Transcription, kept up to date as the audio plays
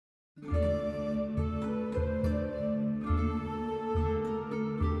Hey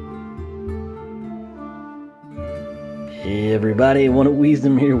everybody, One of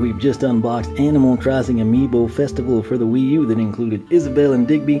Wisdom here. We've just unboxed Animal Crossing Amiibo Festival for the Wii U that included Isabelle and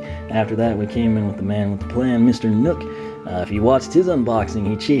Digby. After that we came in with the man with the plan, Mr. Nook. If you watched his unboxing,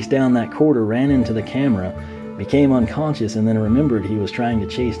 he chased down that quarter, ran into the camera, became unconscious, and then remembered he was trying to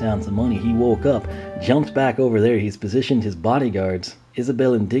chase down some money. He woke up, jumped back over there. He's positioned his bodyguards,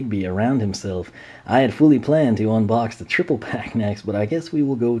 Isabelle and Digby, around himself. I had fully planned to unbox the triple pack next, but I guess we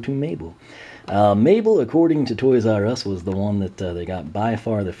will go to Mabel. Mabel, according to Toys R Us, was the one that they got by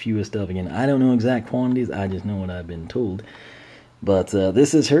far the fewest of. Again, I don't know exact quantities, I just know what I've been told. But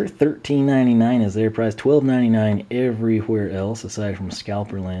this is her. $13.99 is their price, $12.99 everywhere else, aside from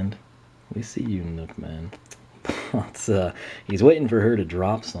Scalperland. We see you, Nook, man. But he's waiting for her to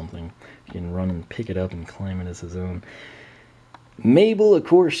drop something. He can run and pick it up and claim it as his own. Mabel, of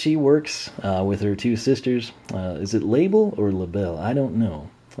course, she works with her two sisters. Is it Label or Labelle? I don't know.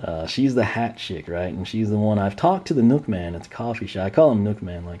 She's the hat chick, right? And she's the one. I've talked to the Nook Man at the coffee shop. I call him Nook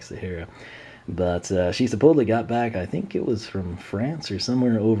Man like Sahara. But she supposedly got back, I think it was from France or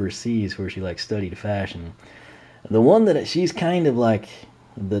somewhere overseas where she like studied fashion. The one that she's kind of like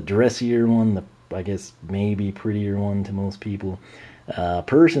the dressier one, the I guess maybe prettier one to most people.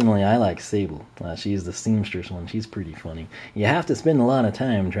 Personally, I like Sable. She's the seamstress one. She's pretty funny. You have to spend a lot of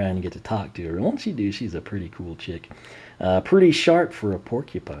time trying to get to talk to her. Once you do, she's a pretty cool chick. Pretty sharp for a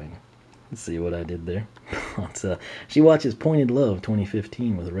porcupine. Let's see what I did there. She watches Pointed Love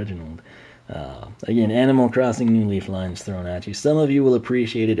 2015 with Reginald. Again, Animal Crossing new leaf lines thrown at you. Some of you will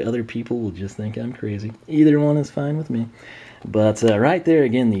appreciate it. Other people will just think I'm crazy. Either one is fine with me. But right there,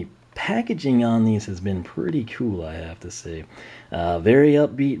 again, the packaging on these has been pretty cool, I have to say. Very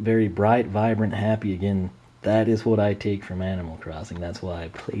upbeat, very bright, vibrant, happy. Again, that is what I take from Animal Crossing. That's why I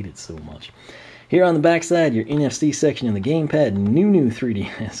played it so much. Here on the back side, your NFC section in the gamepad, new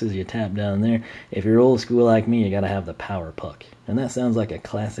 3DS as you tap down there. If you're old school like me, you gotta have the power puck. And that sounds like a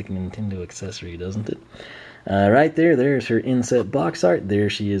classic Nintendo accessory, doesn't it? Right there, there's her inset box art. There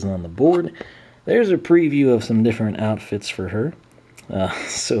she is on the board. There's a preview of some different outfits for her.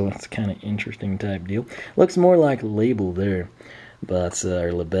 So it's kind of interesting type deal. Looks more like Label there. But,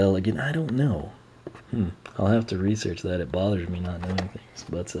 or Labelle, again, I don't know. I'll have to research that. It bothers me not knowing things.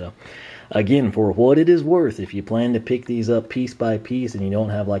 But, again, for what it is worth, if you plan to pick these up piece by piece and you don't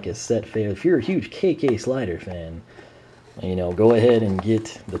have like a set fare, if you're a huge KK Slider fan, you know, go ahead and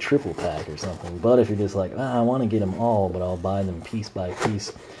get the triple pack or something. But if you're just like, I want to get them all, but I'll buy them piece by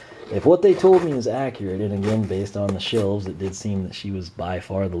piece. If what they told me is accurate, and again, based on the shelves, it did seem that she was by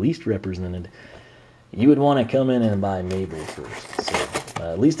far the least represented, you would want to come in and buy Mabel first. So,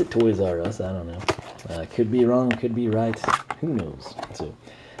 at least at Toys R Us, I don't know. Could be wrong, could be right, who knows. So,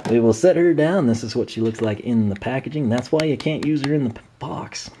 we will set her down. This is what she looks like in the packaging. That's why you can't use her in the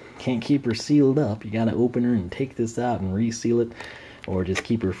box. Can't keep her sealed up. You got to open her and take this out and reseal it, or just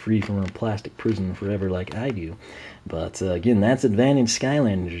keep her free from her plastic prison forever like I do. But again, that's advantage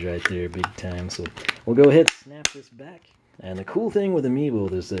Skylanders right there, big time. So we'll go ahead and snap this back. And the cool thing with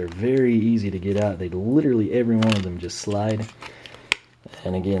Amiibo is they're very easy to get out. They literally, every one of them just slide.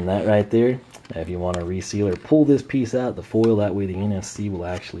 And again, that right there, if you want to reseal or pull this piece out, the foil, that way the NFC will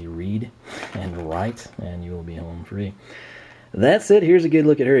actually read and write, and you will be home free. That said, here's a good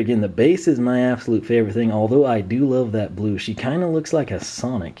look at her. Again, the base is my absolute favorite thing, although I do love that blue. She kind of looks like a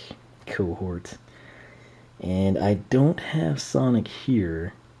Sonic cohort. And I don't have Sonic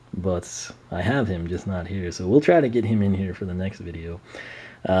here, but I have him, just not here. So we'll try to get him in here for the next video.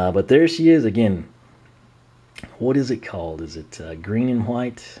 But there she is, again. What is it called? Is it green and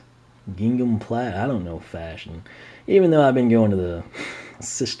white? Gingham plaid? I don't know fashion. Even though I've been going to the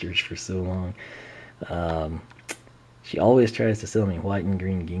sisters for so long. She always tries to sell me white and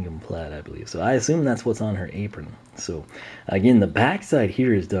green gingham plaid, I believe. So I assume that's what's on her apron. So, again, the backside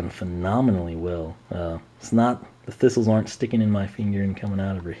here is done phenomenally well. It's not, the thistles aren't sticking in my finger and coming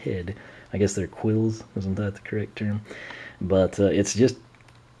out of her head. I guess they're quills, isn't that the correct term? But it's just,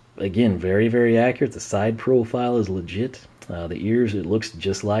 again, very, very accurate. The side profile is legit. The ears, it looks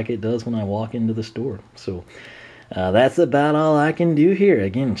just like it does when I walk into the store. So, that's about all I can do here.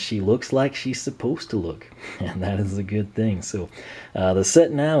 Again, she looks like she's supposed to look, and that is a good thing. So, the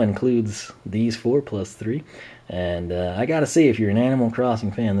set now includes these 4 plus 3, and I gotta say, if you're an Animal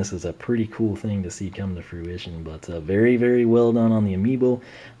Crossing fan, this is a pretty cool thing to see come to fruition. But very, very well done on the Amiibo.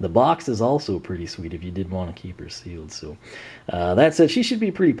 The box is also pretty sweet if you did want to keep her sealed. So, that said, she should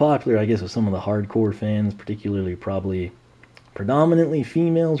be pretty popular, I guess, with some of the hardcore fans, particularly probably predominantly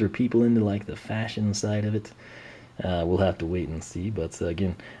females or people into like the fashion side of it. We'll have to wait and see. But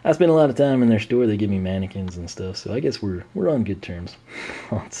again, I spend a lot of time in their store. They give me mannequins and stuff, so I guess we're on good terms.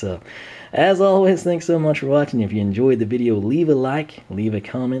 So, as always, thanks so much for watching. If you enjoyed the video, leave a like, leave a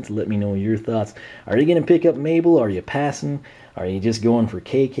comment, let me know your thoughts. Are you going to pick up Mabel? Are you passing? Are you just going for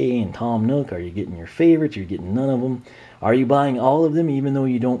KK and Tom Nook? Are you getting your favorites? You're getting none of them? Are you buying all of them even though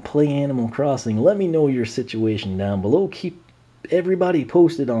you don't play Animal Crossing? Let me know your situation down below. Keep everybody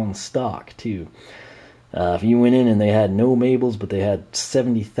posted on stock too. If you went in and they had no Mabels but they had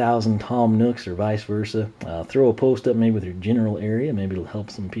 70,000 Tom Nooks or vice versa, throw a post up maybe with your general area. Maybe it'll help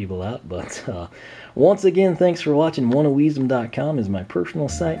some people out. But once again, thanks for watching. oneofwisdom.com is my personal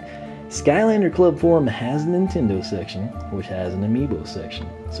site. Skylander Club Forum has a Nintendo section, which has an Amiibo section,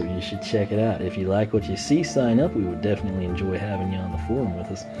 so you should check it out. If you like what you see, sign up. We would definitely enjoy having you on the forum with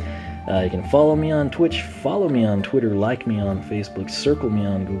us. You can follow me on Twitch, follow me on Twitter, like me on Facebook, circle me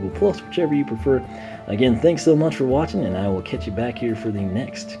on Google+, whichever you prefer. Again, thanks so much for watching, and I will catch you back here for the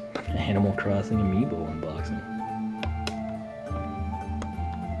next Animal Crossing Amiibo unboxing.